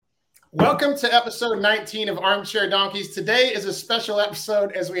Welcome to episode 19 of Armchair Donkeys. Today is a special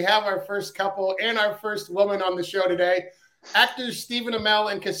episode as we have our first couple and our first woman on the show today. Actors Stephen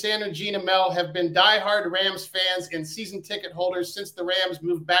Amell and Cassandra Jean Amell have been diehard Rams fans and season ticket holders since the Rams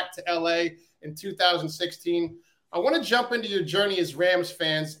moved back to LA in 2016. I want to jump into your journey as Rams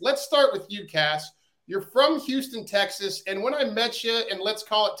fans. Let's start with you, Cass. You're from Houston, Texas, and when I met you in, let's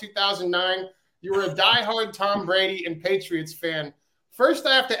call it 2009, you were a diehard Tom Brady and Patriots fan. First,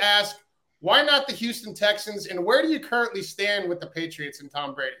 I have to ask, why not the Houston Texans, and where do you currently stand with the Patriots and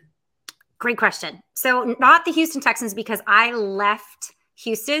Tom Brady? Great question. So not the Houston Texans, because I left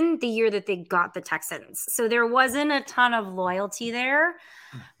Houston the year that they got the Texans. So there wasn't a ton of loyalty there.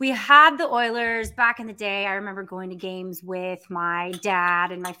 We had the Oilers back in the day. I remember going to games with my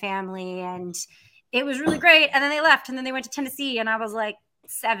dad and my family, and it was really great. And then they left, and then they went to Tennessee, and I was like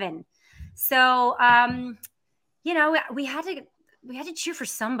 7. So, we had to cheer for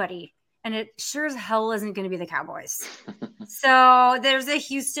somebody. And it sure as hell wasn't going to be the Cowboys. So there's a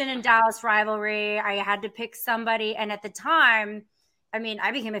Houston and Dallas rivalry. I had to pick somebody. And at the time,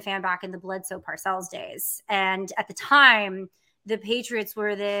 I became a fan back in the Bledsoe Parcells days. And at the time, the Patriots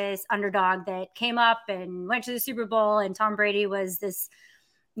were this underdog that came up and went to the Super Bowl. And Tom Brady was this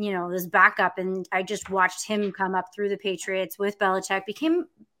backup. And I just watched him come up through the Patriots with Belichick, became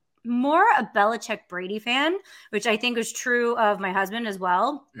more a Belichick Brady fan, which I think was true of my husband as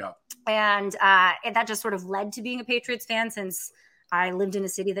well. Yeah. And that just sort of led to being a Patriots fan since I lived in a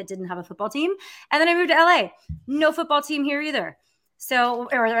city that didn't have a football team. And then I moved to LA. No football team here either. So,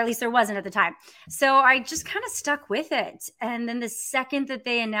 or at least there wasn't at the time. So I just kind of stuck with it. And then the second that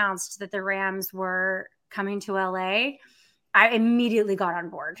they announced that the Rams were coming to LA, I immediately got on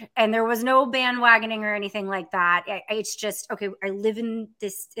board, and there was no bandwagoning or anything like that. It's just, okay, I live in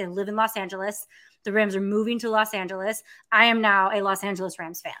Los Angeles. The Rams are moving to Los Angeles. I am now a Los Angeles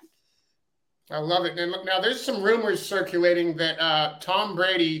Rams fan. I love it. And now there's some rumors circulating that Tom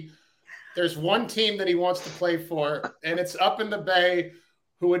Brady, there's one team that he wants to play for, and it's up in the Bay,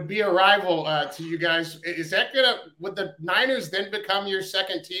 who would be a rival to you guys. Is that would the Niners then become your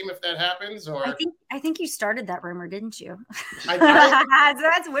second team if that happens? Or I think you started that rumor, didn't you? So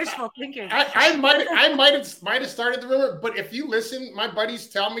that's wishful thinking. I might have started the rumor, but if you listen, my buddies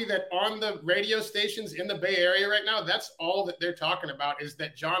tell me that on the radio stations in the Bay Area right now, that's all that they're talking about is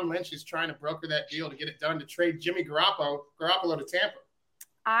that John Lynch is trying to broker that deal to get it done to trade Jimmy Garoppolo to Tampa.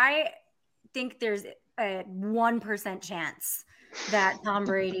 I think there's a 1% chance that Tom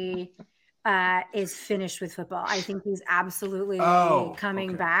Brady is finished with football. I think he's absolutely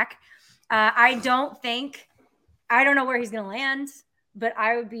coming back. I don't know where he's going to land, but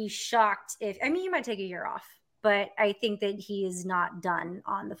I would be shocked if, he might take a year off, but I think that he is not done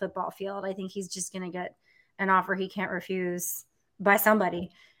on the football field. I think he's just going to get an offer he can't refuse by somebody.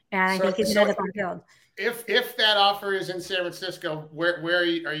 And I think he's going to end up on the field. If that offer is in San Francisco, where are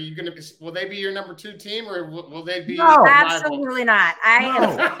you going to be? Will they be your number 2 team, or will they be? No, absolutely not. I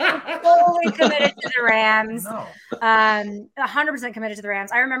am fully committed to the Rams. 100% committed to the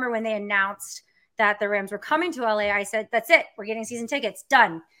Rams. I remember when they announced that the Rams were coming to LA, I said, "That's it. We're getting season tickets.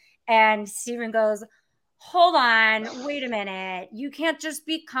 Done." And Steven goes, "Hold on, wait a minute. You can't just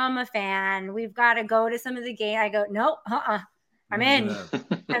become a fan. We've got to go to some of the game." I go, "Nope, I'm in.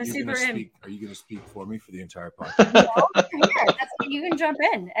 I'm super in." Are you going to speak for me for the entire podcast? No, you can jump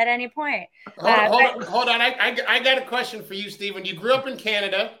in at any point. Hold on. I got a question for you, Stephen. You grew up in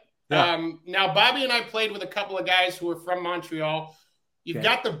Canada. Yeah. Now, Bobby and I played with a couple of guys who were from Montreal. You've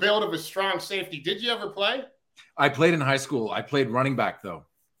got the build of a strong safety. Did you ever play? I played in high school. I played running back, though.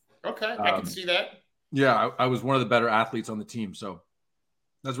 Okay, I can see that. Yeah, I was one of the better athletes on the team, so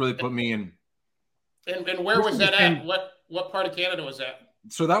that's where they put me in. And where was that at? What part of Canada was that?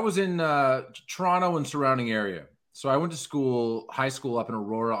 So that was in Toronto and surrounding area. So I went to high school up in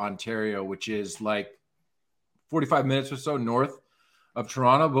Aurora, Ontario, which is like 45 minutes or so north of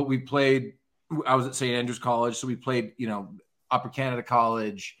Toronto. But I was at St. Andrews College. So we played, Upper Canada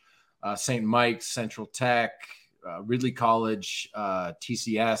College, St. Mike's, Central Tech, Ridley College,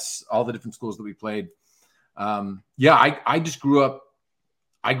 TCS, all the different schools that we played. I just grew up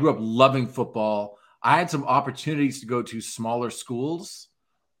loving football. I had some opportunities to go to smaller schools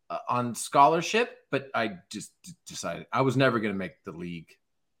on scholarship, but I just decided I was never going to make the league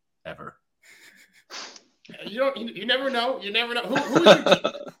ever. You never know. You never know.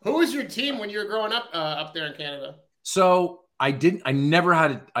 Who was your team when you were growing up there in Canada? So I never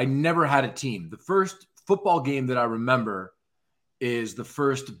had a team. The first football game that I remember is the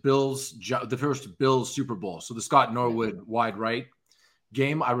first Bills Super Bowl. So the Scott Norwood wide right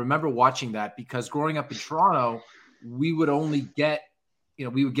game. I remember watching that because growing up in Toronto, we would only get,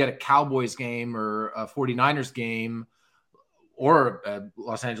 we would get a Cowboys game or a 49ers game or a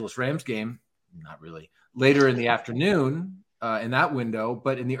Los Angeles Rams game, not really, later in the afternoon in that window.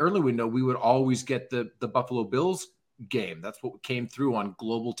 But in the early window, we would always get the Buffalo Bills game. That's what came through on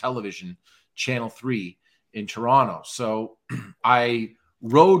Global Television, Channel 3 in Toronto. So I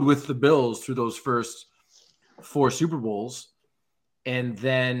rode with the Bills through those first 4 Super Bowls. And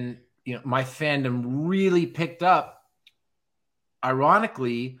then, my fandom really picked up,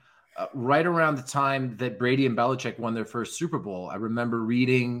 ironically, right around the time that Brady and Belichick won their first Super Bowl. I remember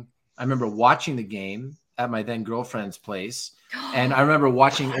watching the game at my then girlfriend's place. And I remember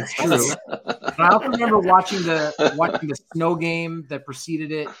watching, it's true. I also remember watching the snow game that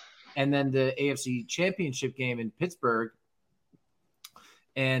preceded it, and then the AFC Championship game in Pittsburgh.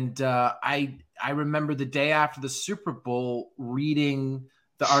 And I remember the day after the Super Bowl reading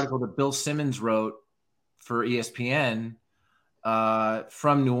the article that Bill Simmons wrote for ESPN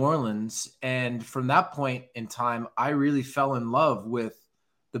from New Orleans. And from that point in time, I really fell in love with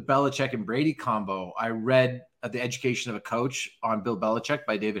the Belichick and Brady combo. I read The Education of a Coach on Bill Belichick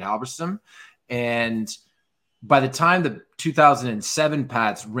by David Halberstam. And by the time the 2007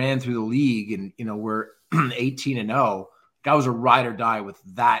 Pats ran through the league and, we're 18-0, I was a ride or die with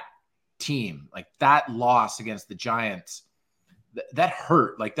that team. Like, that loss against the Giants, that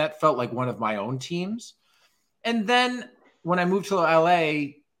hurt. Like, that felt like one of my own teams. And then when I moved to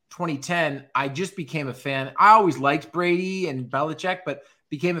LA 2010, I just became a fan. I always liked Brady and Belichick, but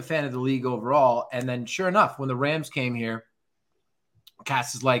became a fan of the league overall. And then sure enough, when the Rams came here,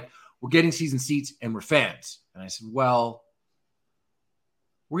 Cass is like, we're getting season seats and we're fans. And I said, well,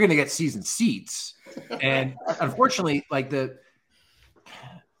 we're going to get season seats. And unfortunately, like, the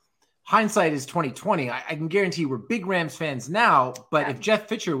hindsight is 2020. I can guarantee we're big Rams fans now, but if Jeff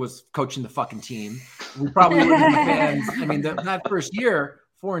Fisher was coaching the fucking team, we probably wouldn't be fans. I mean, that first year,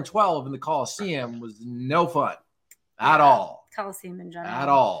 4-12 in the Coliseum was no fun at all. Coliseum in general. At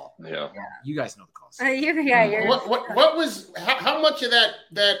all. Yeah. You guys know the Coliseum. What was how much of that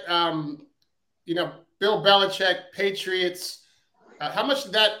Bill Belichick, Patriots, how much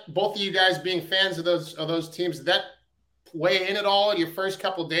did that, both of you guys being fans of those teams, did that weigh in at all in your first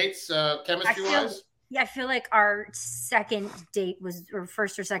couple dates, chemistry-wise? I feel like our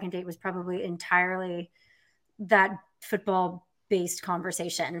first or second date was probably entirely that football-based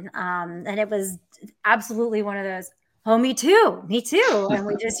conversation. And it was absolutely one of those, oh, me too. And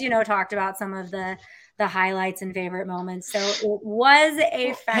we just, talked about some of the highlights and favorite moments. So it was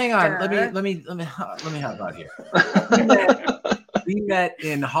a factor. Hang on, let me help out here. We met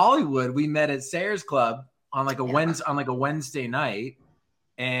in Hollywood. We met at Sayers Club on like a Wednesday night,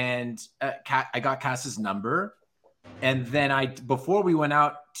 and I got Cass's number, and then before we went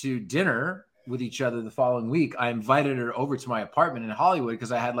out to dinner with each other the following week, I invited her over to my apartment in Hollywood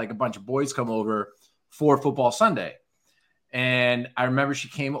because I had like a bunch of boys come over for Football Sunday. And I remember she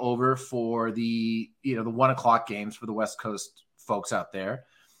came over for the 1:00 games for the West Coast folks out there.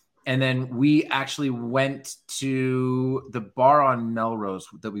 And then we actually went to the bar on Melrose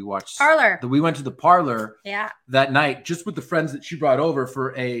that we watched. Parlor. We went to the Parlor that night, just with the friends that she brought over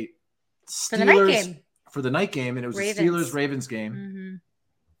for a Steelers, for the night game. And it was a Steelers-Ravens game. Mm-hmm.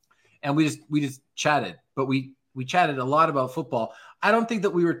 And we just chatted, but we chatted a lot about football. I don't think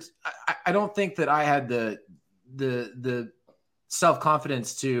that I don't think that I had the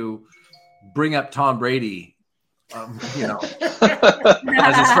self-confidence to bring up Tom Brady, as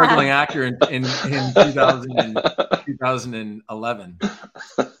a struggling actor in 2011. Well,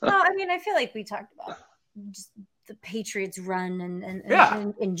 I mean, I feel like we talked about just the Patriots run and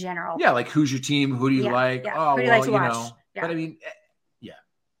in general. Yeah, like, who's your team? Who do you like? Yeah. Oh, who do you like to watch? But I mean,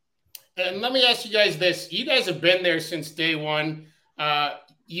 And let me ask you guys this. You guys have been there since day one.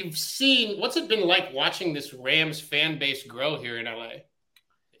 You've seen, what's it been like watching this Rams fan base grow here in LA?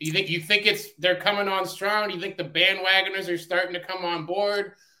 You think they're coming on strong? Do you think the bandwagoners are starting to come on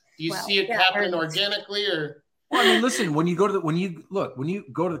board? Do you see it happening organically, or? Well, I mean, listen, when you go to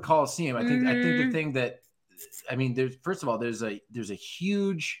the Coliseum, I think the thing that, I mean, there's a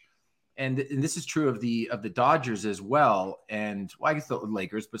huge, and this is true of the Dodgers as well, and I guess the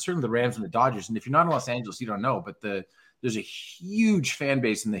Lakers, but certainly the Rams and the Dodgers. And if you're not in Los Angeles, you don't know, but there's a huge fan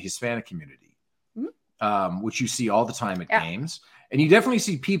base in the Hispanic community, which you see all the time at games. And you definitely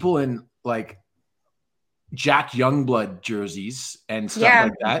see people in like Jack Youngblood jerseys and stuff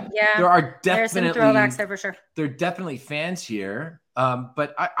like that. Yeah. There are definitely some throwbacks there for sure. There are definitely fans here.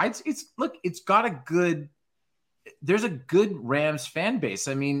 But there's a good Rams fan base.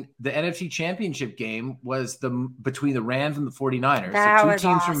 I mean, the NFC Championship game was between the Rams and the 49ers. That so was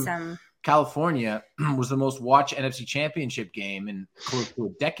awesome. California was the most watched NFC Championship game in close to a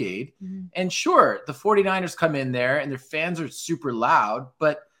decade. Mhm. And sure, the 49ers come in there and their fans are super loud,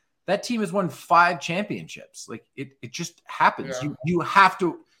 but that team has won 5 championships. Like it just happens. Yeah. You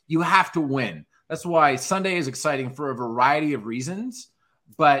have to win. That's why Sunday is exciting for a variety of reasons.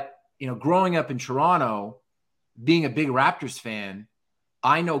 But growing up in Toronto, being a big Raptors fan,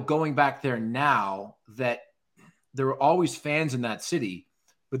 I know going back there now that there were always fans in that city,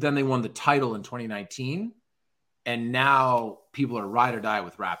 but then they won the title in 2019. And now people are ride or die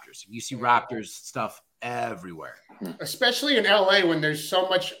with Raptors. You see Raptors stuff everywhere. Especially in LA when there's so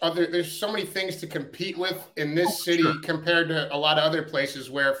many things to compete with in this city compared to a lot of other places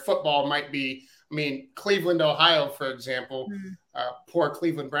where football might be. I mean, Cleveland, Ohio, for example, poor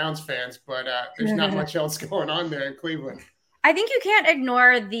Cleveland Browns fans, but there's not much else going on there in Cleveland. I think you can't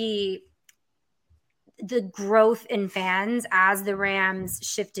ignore the growth in fans as the Rams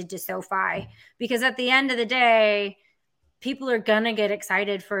shifted to SoFi, because at the end of the day, people are going to get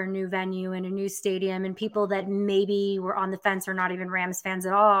excited for a new venue and a new stadium, and people that maybe were on the fence or not even Rams fans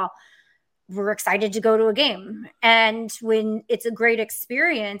at all were excited to go to a game. And when it's a great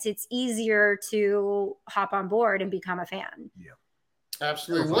experience, it's easier to hop on board and become a fan. Yeah.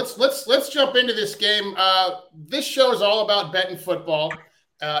 Absolutely. Let's jump into this game. This show is all about betting football,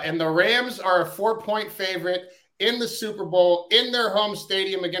 and the Rams are a 4-point favorite in the Super Bowl in their home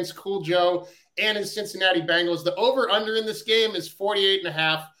stadium against Cool Joe and his Cincinnati Bengals. The over/under in this game is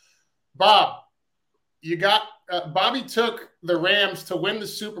 48.5. Bob, you got Bobby took the Rams to win the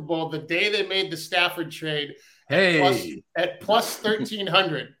Super Bowl the day they made the Stafford trade. At plus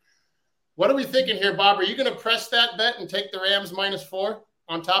 1,300. What are we thinking here, Bob? Are you going to press that bet and take the Rams -4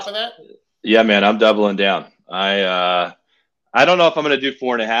 on top of that? Yeah, man, I'm doubling down. I don't know if I'm going to do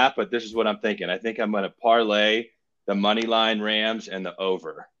 4.5, but this is what I'm thinking. I think I'm going to parlay the money line Rams and the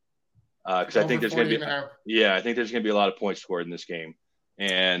over, because I think there's going to be I think there's going to be a lot of points scored in this game.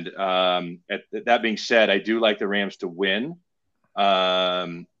 And that being said, I do like the Rams to win.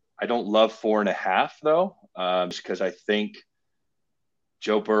 I don't love 4.5 though, just because I think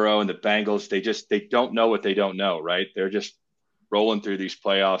Joe Burrow and the Bengals, they don't know what they don't know, right? They're just rolling through these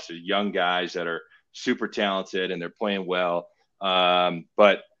playoffs. They're young guys that are super talented and they're playing well.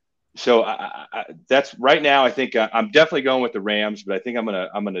 But so that's right now. I think I'm definitely going with the Rams, but I think I'm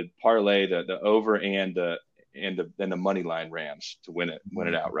gonna parlay the over and the money line Rams to win it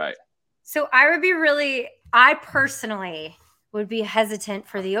outright. So I personally would be hesitant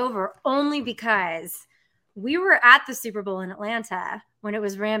for the over, only because we were at the Super Bowl in Atlanta when it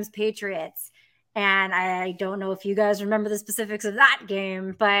was Rams Patriots. And I don't know if you guys remember the specifics of that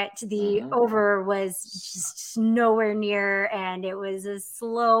game, but the over was just nowhere near, and it was a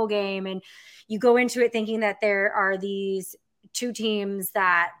slow game. And you go into it thinking that there are these two teams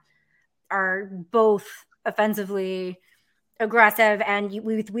that are both offensively aggressive, and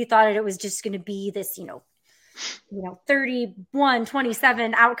we thought it was just going to be this,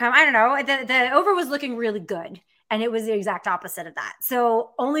 31-27 outcome. I don't know. The over was looking really good. And it was the exact opposite of that.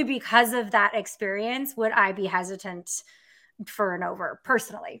 So only because of that experience would I be hesitant for an over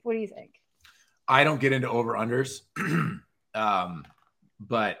personally. What do you think? I don't get into over-unders.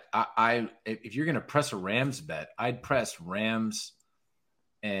 But if you're going to press a Rams bet, I'd press Rams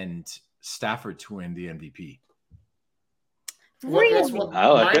and Stafford to win the MVP. What's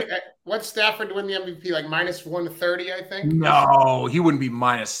Stafford to win the MVP? Like -130, I think. No, he wouldn't be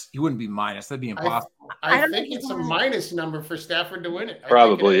minus. That'd be impossible. I think it's a minus number for Stafford to win it.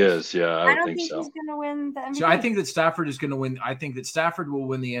 Probably is. Yeah, I don't think so. He's going to win the MVP. So I think that Stafford is going to win. I think that Stafford will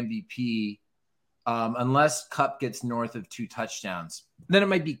win the MVP unless Kupp gets north of 2 touchdowns. Then it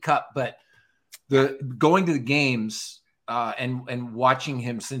might be Kupp. But going to the games and watching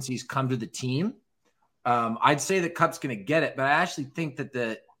him since he's come to the team. I'd say that Kupp's going to get it, but I actually think that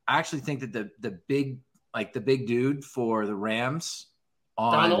the big dude for the Rams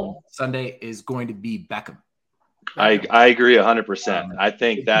on Sunday is going to be Beckham. I agree 100%. I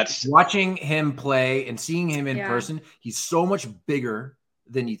think that's watching him play and seeing him in person. He's so much bigger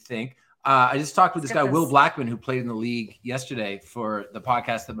than you think. I just talked with this guy, Will Blackman, who played in the league yesterday for the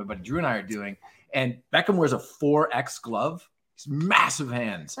podcast that my buddy Drew and I are doing. And Beckham wears a 4X glove. Massive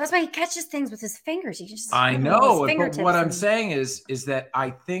hands. That's why he catches things with his fingers. I know. But what I'm saying is that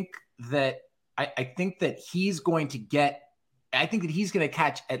I think that he's going to get. I think that he's going to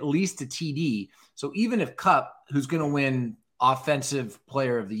catch at least a TD. So even if Kupp, who's going to win Offensive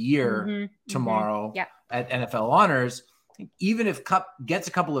Player of the Year tomorrow at NFL Honors, even if Kupp gets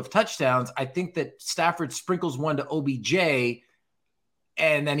a couple of touchdowns, I think that Stafford sprinkles one to OBJ.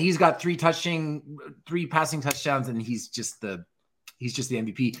 And then he's got 3 passing touchdowns, and he's he's just the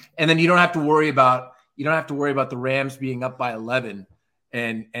MVP. And then you don't have to worry about the Rams being up by 11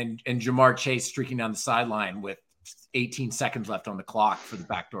 and Jamar Chase streaking down the sideline with 18 seconds left on the clock for the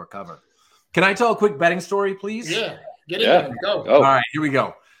backdoor cover. Can I tell a quick betting story, please? Yeah. Get in there. Go. All right, here we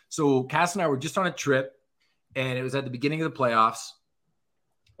go. So Cass and I were just on a trip, and it was at the beginning of the playoffs.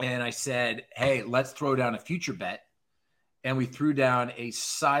 And I said, hey, let's throw down a future bet. And we threw down a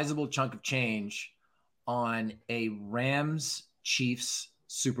sizable chunk of change on a Rams-Chiefs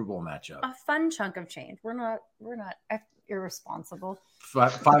Super Bowl matchup. A fun chunk of change. We're not irresponsible.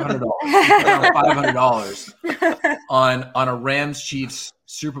 $500. $500 on a Rams-Chiefs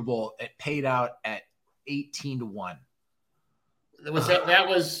Super Bowl. It paid out at 18-1. That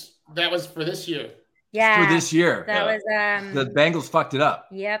was for this year. Yeah, for this year. That was the Bengals fucked it up.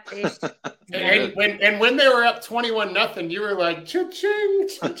 Yep. And when they were up 21-0, you were like, cha-ching,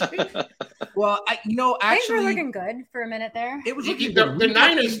 cha-ching. Well, things were looking good for a minute there. It was looking good. The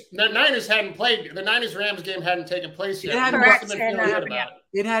Niners hadn't played. The Niners-Rams game hadn't taken place yet.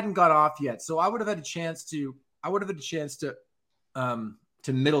 It hadn't got off yet. So I would have had a chance to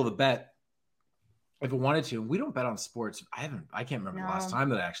middle the bet if I wanted to. We don't bet on sports. I can't remember the last time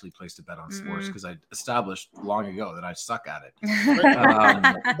that I actually placed a bet on sports because I established long ago that I suck at it.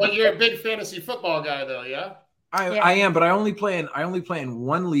 But you're a big fantasy football guy, though, yeah? I am, but I only play in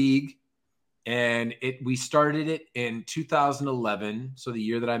one league, and we started it in 2011. So the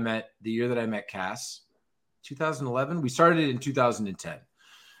year that I met Cass, 2011. We started it in 2010.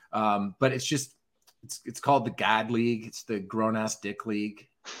 But it's called the GAD League. It's the Grown Ass Dick League.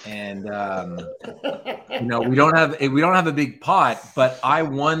 And we don't have a big pot, but I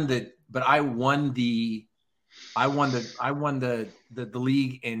won the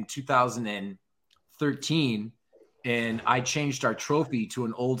league in 2013, and I changed our trophy to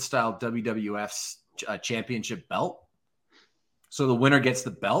an old style WWF championship belt. So the winner gets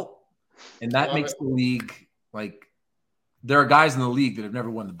the belt, and that makes the league like there are guys in the league that have never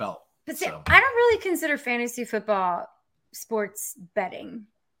won the belt. But see, I don't really consider fantasy football sports betting.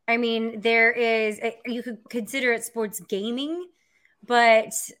 I mean, you could consider it sports gaming,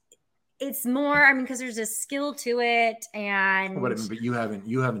 but it's more, because there's a skill to it. And but you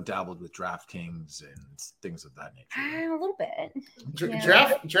haven't dabbled with DraftKings and things of that nature. A little bit.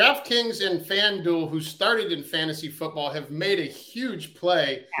 DraftKings and FanDuel, who started in fantasy football, have made a huge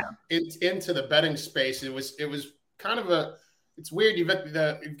play into the betting space. It was kind of it's weird. You've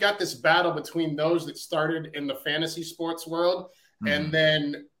got this battle between those that started in the fantasy sports world and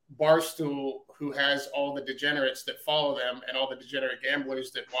then Barstool, who has all the degenerates that follow them and all the degenerate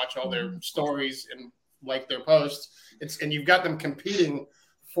gamblers that watch all their stories and like their posts. And you've got them competing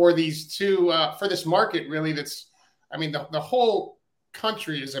for these two for this market really. The whole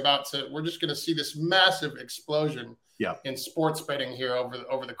country is we're just going to see this massive explosion in sports betting here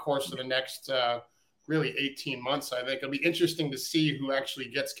over the course of the next really 18 months. I think it'll be interesting to see who actually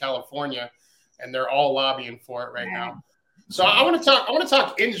gets California, and they're all lobbying for it right now. So I want to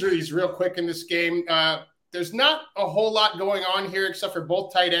talk injuries real quick in this game. There's not a whole lot going on here except for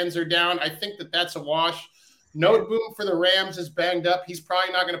both tight ends are down. I think that's a wash. Noteboom for the Rams is banged up. He's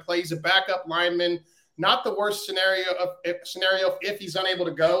probably not going to play. He's a backup lineman. Not the worst scenario if he's unable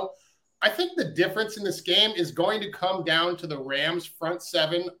to go. I think the difference in this game is going to come down to the Rams front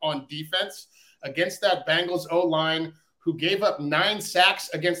seven on defense against that Bengals O-line who gave up 9 sacks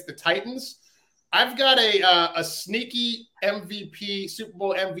against the Titans. I've got a sneaky MVP, Super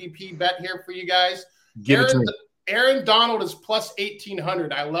Bowl MVP bet here for you guys. Aaron Donald is plus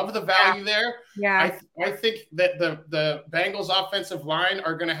 1,800. I love the value there. Yeah. I think that the Bengals offensive line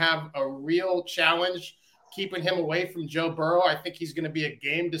are going to have a real challenge keeping him away from Joe Burrow. I think he's going to be a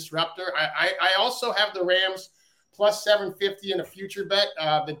game disruptor. I also have the Rams plus 750 in a future bet.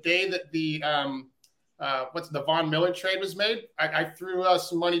 The day that the Von Miller trade was made, I threw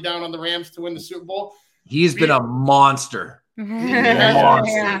some money down on the Rams to win the Super Bowl. He's been a monster. He's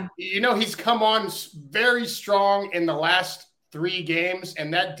come on very strong in the last 3 games,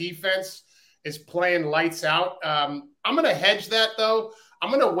 and that defense is playing lights out. I'm going to hedge that, though. I'm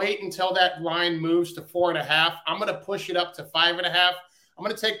going to wait until that line moves to 4.5. I'm going to push it up to 5.5. I'm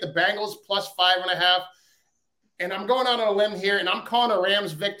going to take the Bengals plus 5.5. And I'm going out on a limb here, and I'm calling a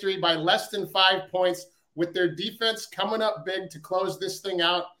Rams victory by less than 5 points with their defense coming up big to close this thing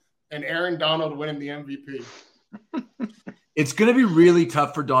out and Aaron Donald winning the MVP. It's going to be really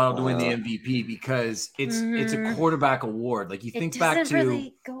tough for Donald to win the MVP because it's a quarterback award. Like you think back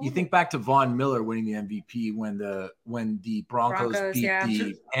to Von Miller winning the MVP when the Broncos beat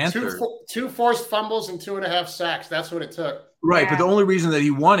the Panthers. 2 forced fumbles and 2.5 sacks. That's what it took. Right, but the only reason that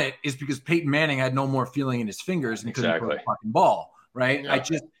he won it is because Peyton Manning had no more feeling in his fingers and couldn't put a fucking ball. right?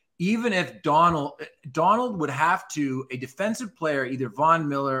 Yeah. Even if Donald would have to, a defensive player, either Von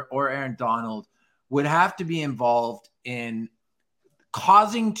Miller or Aaron Donald, would have to be involved in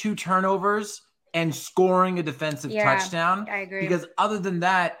causing 2 turnovers and scoring a defensive touchdown. I agree. Because other than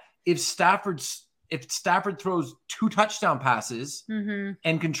that, if Stafford throws 2 touchdown passes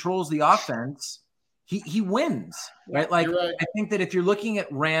and controls the offense, he wins, right? Like, right. I think that if you're looking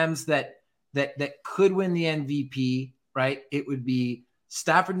at Rams that could win the MVP, right, it would be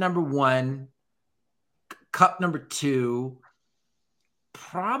Stafford number 1, Kupp number 2,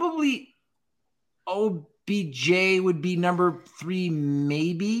 probably OBJ would be number 3,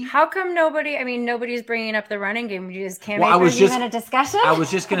 maybe. How come nobody's bringing up the running game? Is Cam Akers even a discussion? I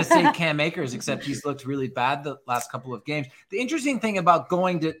was just going to say Cam Akers, except he's looked really bad the last couple of games. The interesting thing about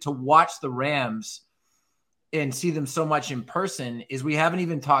going to watch the Rams and see them so much in person is we haven't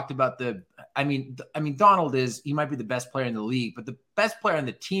even talked about Donald he might be the best player in the league, but the best player on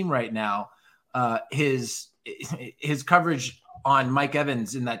the team right now, his coverage on Mike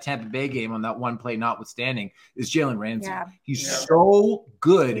Evans in that Tampa Bay game on that one play notwithstanding is Jalen Ramsey. Yeah. He's so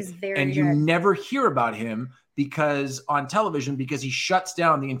good, and you never hear about him on television because he shuts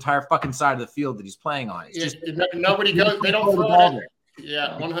down the entire fucking side of the field that he's playing on. It's nobody goes. They don't throw it.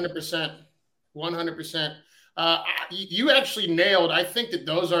 Yeah, 100%. 100%. You actually nailed. I think that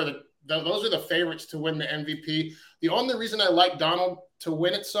those are the favorites to win the MVP. The only reason I like Donald to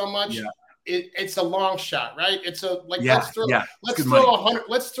win it so much, it's a long shot, right? It's let's throw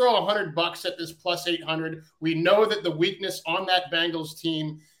 $100 at this plus 800. We know that the weakness on that Bengals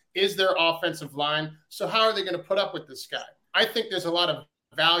team is their offensive line. So how are they going to put up with this guy? I think there's a lot of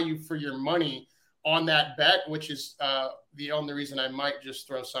value for your money on that bet, which is the only reason I might just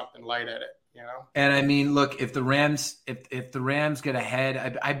throw something light at it. You know? And I mean, look, if the Rams get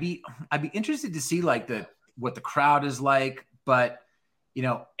ahead, I'd be interested to see what the crowd is like. But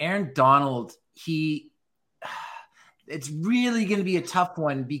Aaron Donald, it's really going to be a tough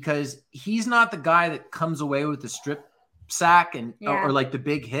one because he's not the guy that comes away with the strip sack or like the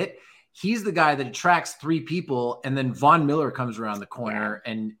big hit. He's the guy that attracts 3 people, and then Von Miller comes around the corner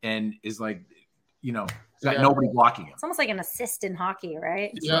and is like, got nobody blocking him. It's almost like an assist in hockey,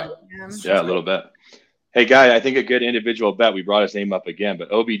 right? Yeah, a little bit. Hey, Guy, I think a good individual bet, we brought his name up again,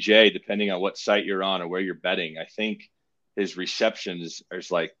 but OBJ, depending on what site you're on or where you're betting, I think his receptions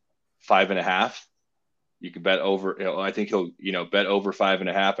is like 5.5. You can bet over, I think he'll, bet over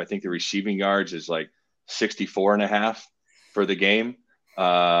 5.5. I think the receiving yards is like 64.5 for the game.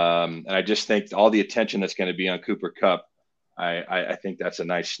 And I just think all the attention that's going to be on Cooper Kupp, I think that's a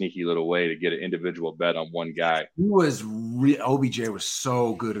nice sneaky little way to get an individual bet on one guy. OBJ was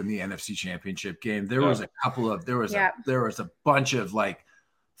so good in the NFC Championship game. There was a bunch of like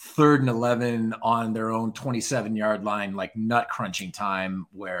 3rd and 11 on their own 27-yard line, like nut crunching time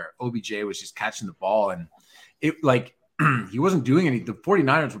where OBJ was just catching the ball, and it he wasn't doing anything. The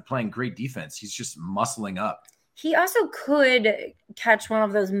 49ers were playing great defense. He's just muscling up. He also could catch one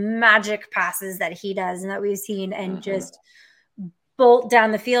of those magic passes that he does and that we've seen and just bolt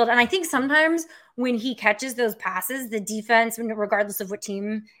down the field. And I think sometimes when he catches those passes, the defense, regardless of what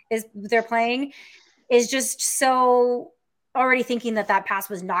team they're playing, is just so already thinking that pass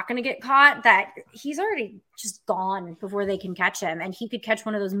was not going to get caught that he's already just gone before they can catch him. And he could catch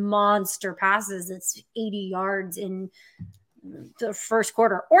one of those monster passes that's 80 yards in the first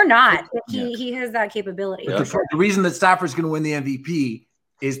quarter or not. He has that capability. Yeah. The reason that Stafford's going to win the MVP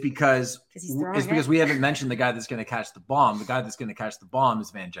is because we haven't mentioned the guy that's going to catch the bomb. The guy that's going to catch the bomb is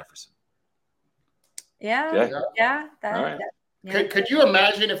Van Jefferson. Yeah. Could you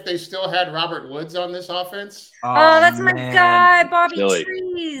imagine if they still had Robert Woods on this offense? Oh, that's my guy, Bobby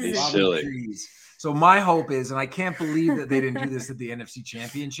Trees. He's silly. So my hope is, and I can't believe that they didn't do this at the NFC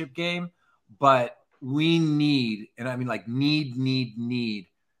Championship game, but we need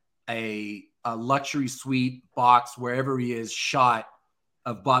a luxury suite box wherever he is shot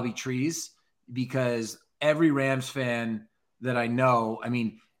of Bobby Trees, because every Rams fan that I know,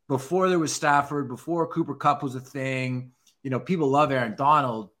 before there was Stafford, before Cooper Kupp was a thing, people love Aaron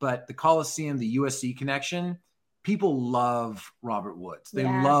Donald, but the Coliseum, the USC connection, people love Robert Woods. They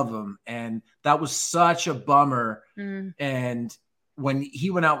love him. And that was such a bummer. And when he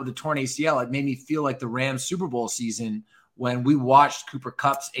went out with a torn ACL, it made me feel like the Rams Super Bowl season when we watched Cooper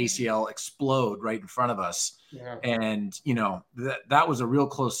Kupp's ACL explode right in front of us. Yeah. And, that was a real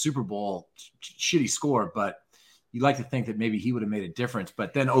close Super Bowl, shitty score, but you like to think that maybe he would have made a difference.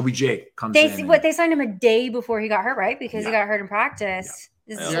 But then OBJ comes in. They signed him a day before he got hurt, right? Because he got hurt in practice.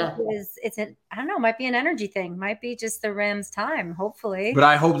 Yeah. Might be an energy thing. Might be just the Rams' time, hopefully. But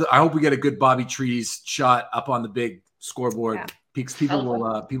I hope we get a good Bobby Trees shot up on the big scoreboard People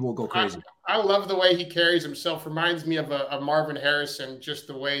will go crazy. I love the way he carries himself. Reminds me of a Marvin Harrison, just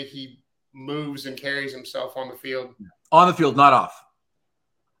the way he moves and carries himself on the field. On the field, not off.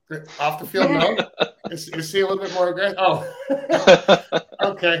 Off the field, no. Is he a little bit more aggressive? Oh,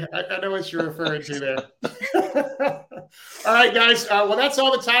 okay. I know what you're referring to there. All right, guys. Well, that's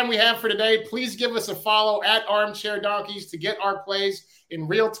all the time we have for today. Please give us a follow at Armchair Donkeys to get our plays in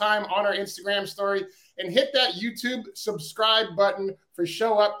real time on our Instagram story, and hit that YouTube subscribe button for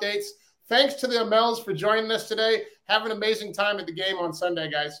show updates. Thanks to the Amels for joining us today. Have an amazing time at the game on Sunday,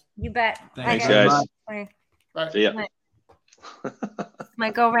 guys. You bet. Thanks, guys. Bye. Bye. See ya.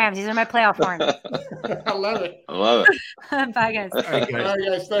 My Go Rams. These are my playoff horns. I love it. I love it. Bye, guys. All right, guys. All right,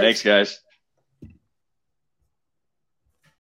 guys. Thanks, guys.